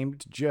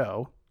named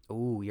Joe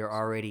Ooh, you're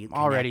already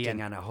Already connecting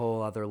in. on a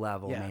whole other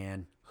level, Yeah.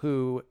 man.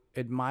 who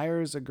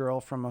admires a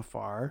girl from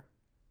afar.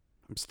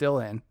 I'm still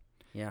in,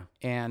 Yeah.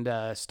 and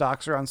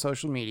stalks her on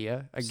social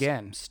media.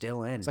 Again,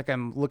 Still in. it's like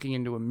I'm looking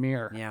into a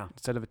mirror Yeah.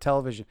 instead of a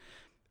television.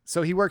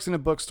 So he works in a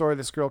bookstore.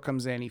 This girl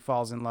comes in. He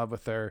falls in love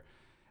with her,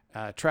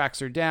 tracks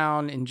her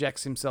down,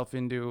 injects himself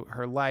into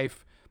her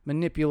life,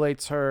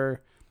 manipulates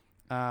her.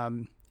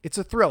 It's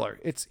a thriller.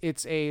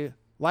 It's a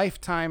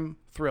Lifetime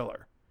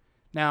thriller.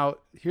 Now,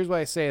 here's why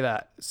I say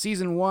that.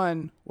 Season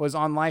 1 was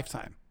on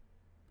Lifetime.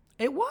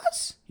 It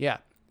was? Yeah.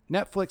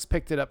 Netflix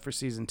picked it up for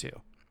season 2.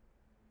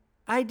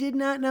 I did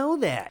not know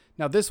that.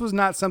 Now, this was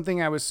not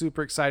something I was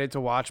super excited to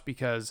watch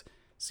because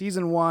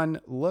season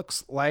 1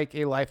 looks like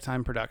a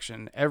Lifetime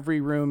production.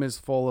 Every room is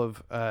full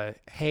of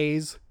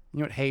haze. You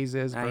know what haze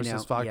is I versus know.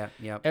 fog? Yeah,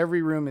 yep.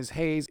 Every room is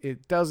haze.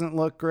 It doesn't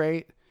look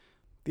great.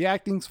 The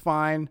acting's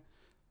fine.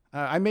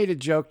 I made a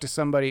joke to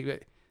somebody.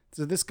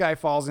 So this guy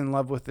falls in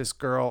love with this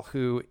girl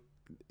who,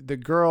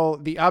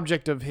 the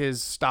object of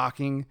his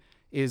stalking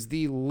is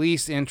the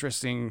least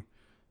interesting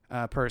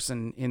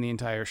person in the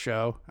entire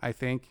show, I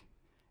think.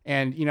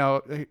 And, you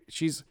know,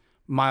 she's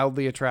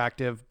mildly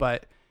attractive,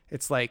 but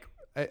it's like,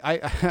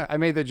 I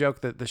made the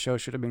joke that the show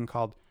should have been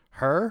called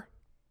Her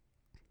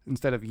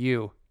instead of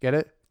You. Get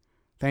it?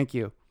 Thank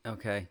you.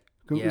 Okay.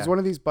 Does one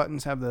of these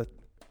buttons have the...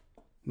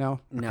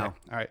 No? No. Okay.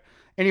 All right.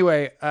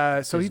 Anyway, so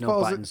There's he no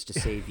falls... buttons to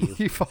save you.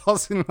 He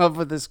falls in love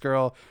with this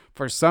girl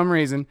for some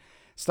reason,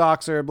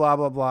 stalks her, blah,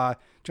 blah, blah.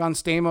 John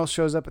Stamos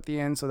shows up at the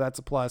end, so that's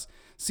a plus.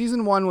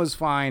 Season 1 was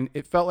fine.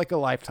 It felt like a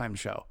Lifetime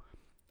show.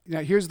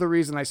 Now, here's the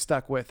reason I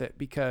stuck with it,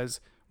 because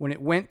when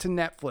it went to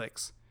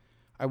Netflix,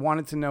 I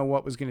wanted to know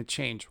what was going to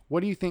change.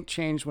 What do you think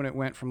changed when it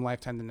went from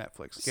Lifetime to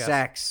Netflix? Guess.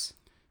 Sex,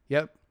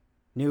 Yep.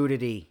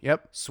 nudity,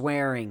 Yep.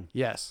 swearing,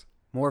 Yes.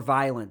 more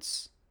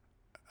violence.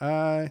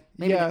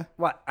 Maybe Yeah.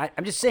 What?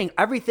 I'm just saying,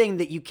 everything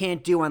that you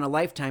can't do on a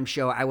Lifetime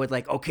show, I would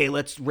like, okay,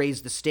 let's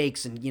raise the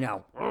stakes and,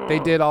 They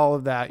did all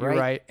of that. You're Right?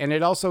 right. And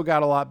it also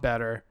got a lot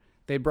better.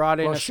 They brought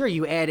in well, a sure,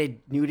 you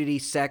added nudity,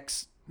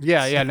 sex.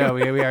 Yeah, no,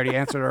 we already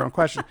answered our own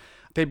question.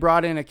 They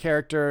brought in a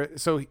character.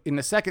 So in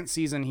the second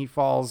season, he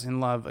falls in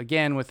love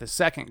again with the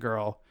second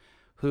girl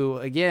who,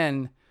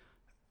 again,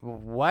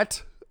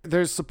 what?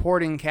 There's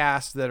supporting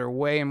cast that are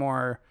way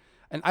more,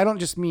 and I don't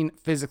just mean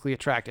physically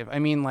attractive. I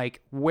mean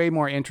like way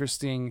more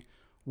interesting,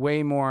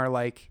 way more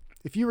like,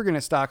 if you were going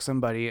to stalk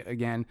somebody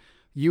again,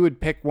 you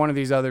would pick one of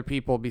these other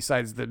people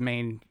besides the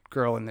main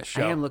girl in this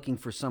show. I am looking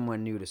for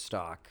someone new to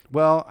stalk.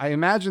 Well, I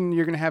imagine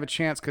you're going to have a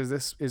chance because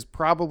this is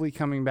probably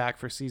coming back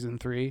for season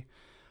 3.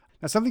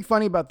 Now, something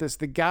funny about this,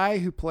 the guy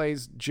who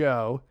plays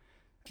Joe,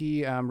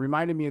 he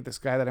reminded me of this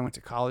guy that I went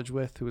to college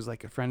with who was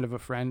like a friend of a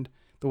friend,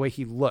 the way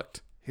he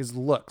looked, his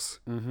looks.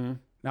 Mm-hmm.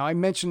 Now, I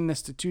mentioned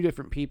this to 2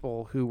 different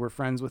people who were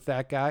friends with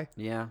that guy,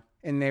 Yeah.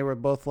 and they were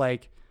both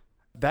like,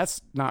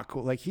 that's not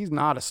cool. Like, he's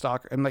not a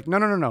stalker. I'm like,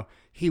 no.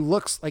 He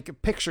looks like a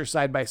picture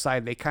side by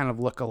side. They kind of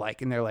look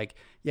alike. And they're like,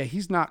 yeah,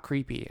 he's not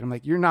creepy. And I'm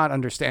like, you're not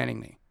understanding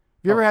me.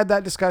 Have you ever had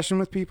that discussion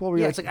with people? Where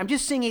Yeah, you're it's like, I'm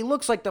just saying he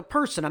looks like the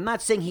person. I'm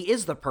not saying he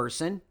is the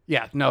person.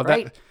 yeah, no,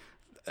 Right?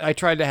 I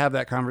tried to have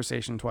that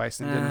conversation twice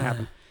and it didn't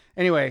happen.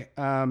 Anyway,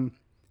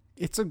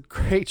 it's a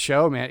great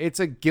show, man. It's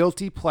a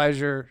guilty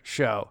pleasure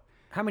show.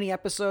 How many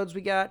episodes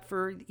we got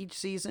for each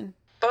season?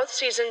 Both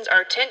seasons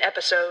are 10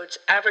 episodes,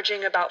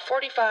 averaging about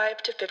 45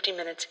 to 50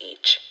 minutes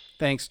each.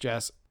 Thanks,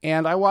 Jess.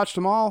 And I watched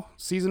them all.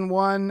 Season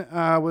 1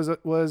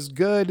 was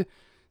good.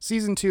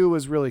 Season 2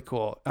 was really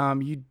cool.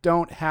 You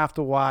don't have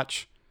to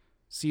watch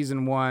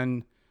season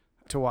 1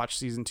 to watch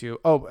season 2.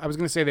 Oh, I was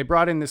going to say they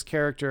brought in this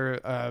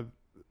character,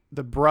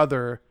 the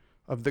brother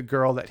of the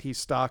girl that he's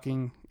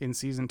stalking in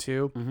season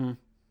 2. Mm-hmm.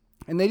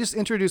 And they just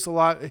introduce a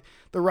lot.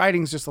 The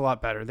writing's just a lot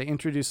better. They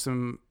introduce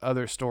some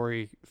other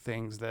story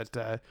things that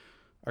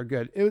are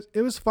good.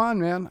 It was fun,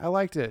 man. I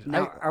liked it.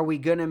 Now, are we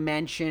going to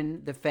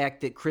mention the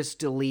fact that Chris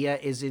D'Elia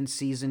is in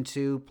season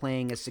 2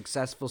 playing a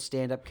successful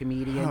stand-up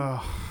comedian?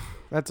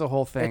 That's a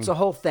whole thing. It's a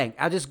whole thing.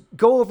 I'll just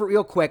go over it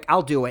real quick.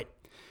 I'll do it.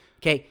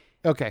 Okay.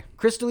 Okay.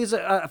 Chris D'Elia's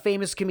a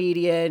famous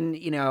comedian,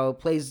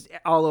 plays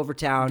all over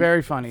town.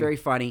 Very funny. Very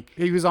funny.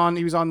 He was on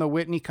the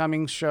Whitney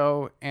Cummings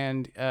show,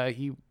 and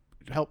he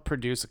helped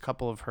produce a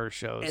couple of her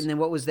shows. And then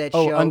what was that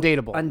Oh, show?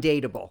 Undateable.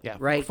 Undateable. Yeah.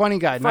 Right? Funny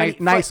guy.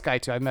 Nice guy,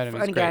 too. I met him.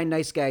 He's Funny great. guy,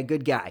 nice guy,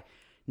 good guy.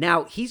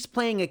 Now, he's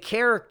playing a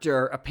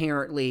character,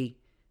 apparently.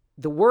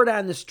 The word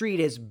on the street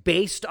is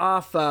based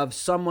off of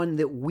someone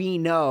that we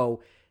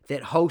know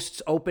that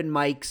hosts open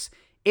mics.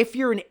 If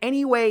you're in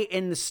any way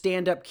in the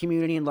stand-up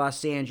community in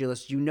Los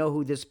Angeles, you know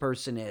who this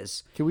person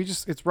is. Can we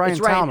just... It's Ryan It's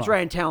Talmo.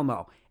 Ryan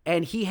Talmo.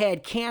 And he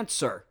had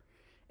cancer.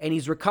 and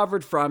he's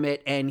recovered from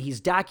it, and he's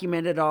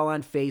documented it all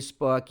on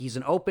Facebook. He's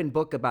an open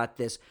book about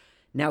this.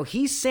 Now,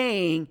 he's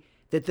saying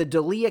that the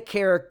D'Elia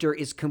character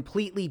is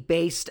completely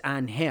based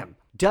on him.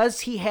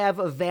 Does he have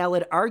a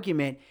valid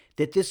argument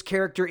that this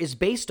character is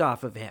based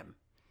off of him?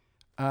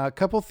 A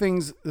couple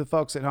things the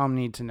folks at home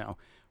need to know.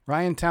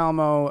 Ryan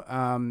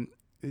Talmo,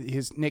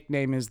 his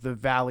nickname is the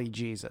Valley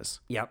Jesus.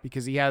 Yep.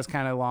 Because he has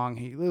kind of long,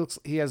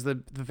 he has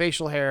the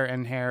facial hair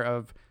and hair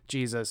of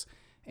Jesus,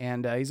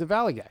 and he's a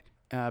Valley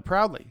guy,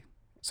 proudly.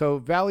 So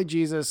Valley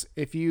Jesus,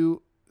 if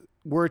you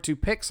were to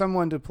pick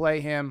someone to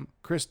play him,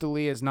 Chris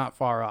D'Elia is not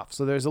far off.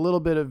 So there's a little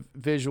bit of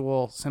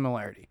visual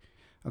similarity.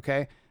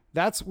 Okay.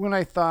 That's when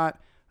I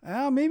thought,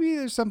 oh, maybe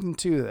there's something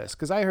to this,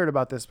 because I heard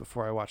about this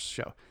before I watched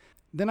the show.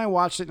 Then I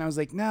watched it and I was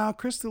like, no,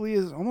 Chris D'Elia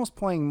is almost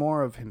playing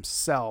more of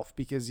himself,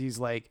 because he's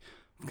like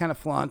kind of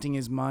flaunting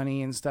his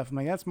money and stuff. I'm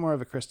like, that's more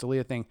of a Chris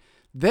D'Elia thing.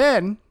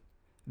 Then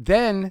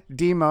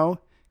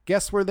Demo,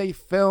 guess where they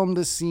filmed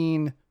a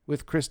scene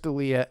with Chris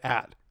D'Elia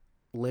at?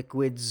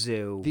 Liquid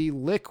Zoo. The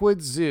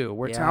Liquid Zoo,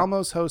 where Yeah.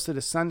 Talmos hosted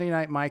a Sunday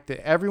night mic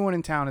that everyone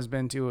in town has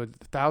been to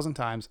 1,000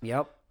 times.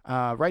 Yep.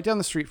 Right down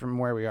the street from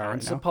where we are On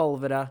right now.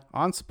 Sepulveda.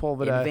 On In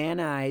Sepulveda. Van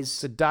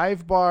It's Nuys. a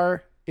dive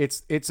bar.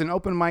 It's an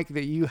open mic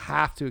that you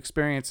have to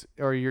experience,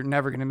 or you're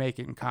never going to make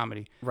it in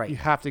comedy. Right. You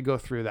have to go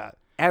through that.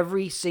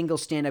 Every single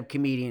stand-up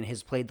comedian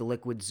has played the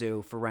Liquid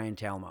Zoo for Ryan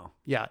Talmo.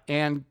 Yeah,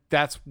 and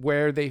that's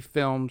where they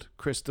filmed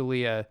Chris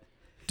D'Elia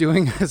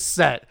doing a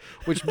set,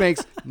 which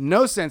makes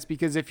no sense,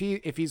 because if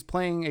he's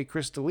playing a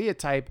Chris D'Elia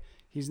type,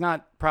 he's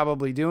not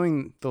probably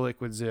doing the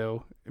Liquid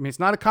Zoo. I mean, it's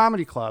not a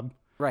comedy club.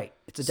 Right.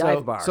 It's a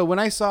dive bar. So when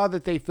I saw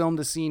that they filmed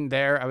a scene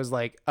there, I was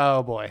like,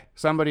 oh boy,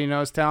 somebody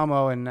knows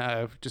Talmo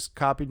and just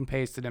copied and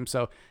pasted him.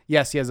 So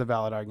yes, he has a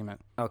valid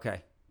argument.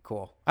 Okay.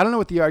 Cool. I don't know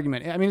what the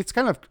argument. I mean, it's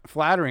kind of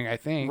flattering, I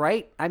think.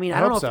 Right? I mean, I I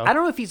don't know. hope so. I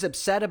don't know if he's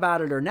upset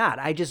about it or not.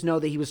 I just know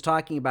that he was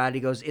talking about it.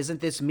 He goes, "Isn't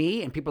this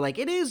me?" And people are like,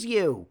 "It is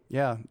you."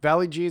 Yeah,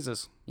 Valley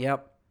Jesus.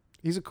 Yep.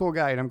 He's a cool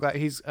guy, and I'm glad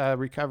he's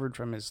recovered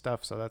from his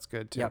stuff, so that's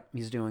good too. Yep.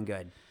 He's doing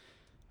good.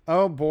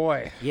 Oh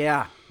boy.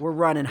 Yeah, we're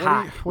running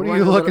hot. what We're are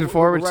you running a looking little-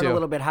 forward we're running to? a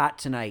little bit hot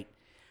tonight.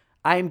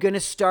 I'm going to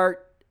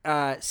start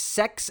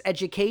Sex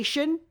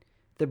Education,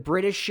 the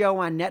British show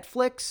on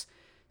Netflix.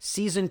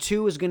 Season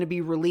 2 is going to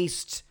be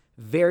released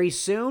very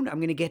soon. I'm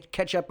going to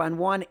catch up on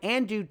 1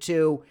 and do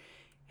 2.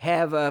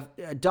 Have a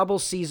double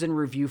season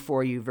review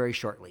for you very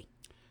shortly.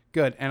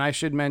 Good. And I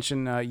should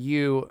mention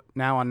You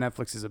now on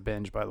Netflix is a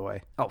binge, by the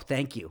way. Oh,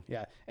 thank you.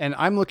 Yeah. And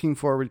I'm looking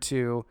forward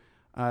to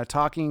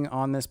talking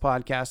on this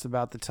podcast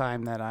about the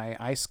time that I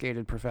ice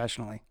skated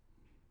professionally.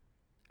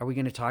 Are we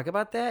going to talk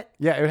about that?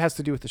 Yeah, it has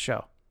to do with the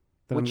show.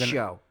 that I'm Which gonna-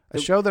 show? A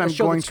show that I'm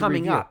going that's to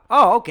coming review. up.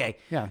 Oh, okay.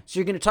 Yeah. So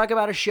you're going to talk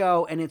about a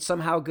show, and it's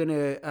somehow going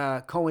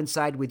to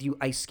coincide with you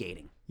ice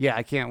skating. Yeah,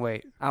 I can't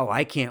wait. Oh,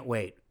 I can't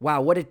wait.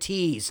 Wow, what a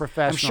tease.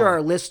 Professional. I'm sure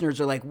our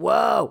listeners are like,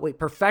 whoa, wait,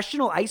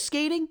 professional ice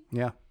skating?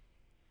 Yeah.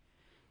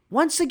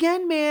 Once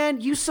again,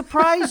 man, you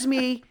surprised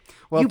me.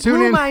 Well, you tune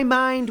blew in. my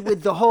mind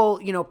with the whole,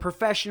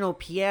 professional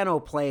piano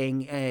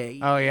playing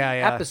Oh, yeah.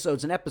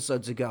 episodes and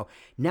episodes ago.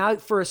 Now,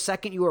 for a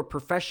second, you were a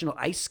professional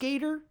ice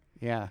skater?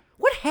 Yeah.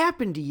 What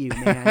happened to you,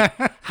 man?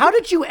 How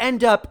did you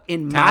end up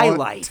in my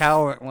life?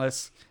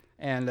 Talentless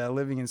and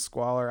living in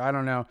squalor. I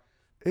don't know.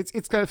 It's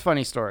kind of a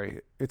funny story.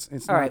 It's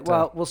All right, not,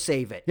 well, we'll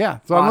save it. yeah.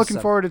 So I'm looking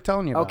Awesome. forward to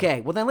telling you about it.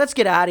 Okay, well, then let's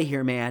get out of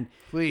here, man.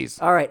 Please.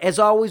 All right. As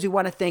always, we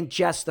want to thank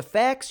Jess the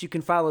Facts. You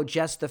can follow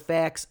Jess the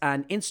Facts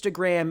on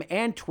Instagram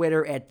and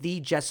Twitter at the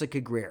Jessica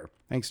Greer.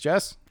 Thanks,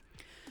 Jess.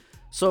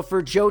 So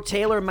for Joe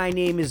Taylor, my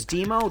name is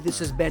Demo. This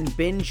has been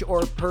Binge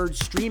or Purge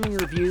Streaming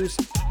Reviews.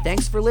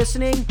 Thanks for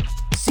listening.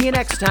 See you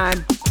next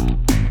time.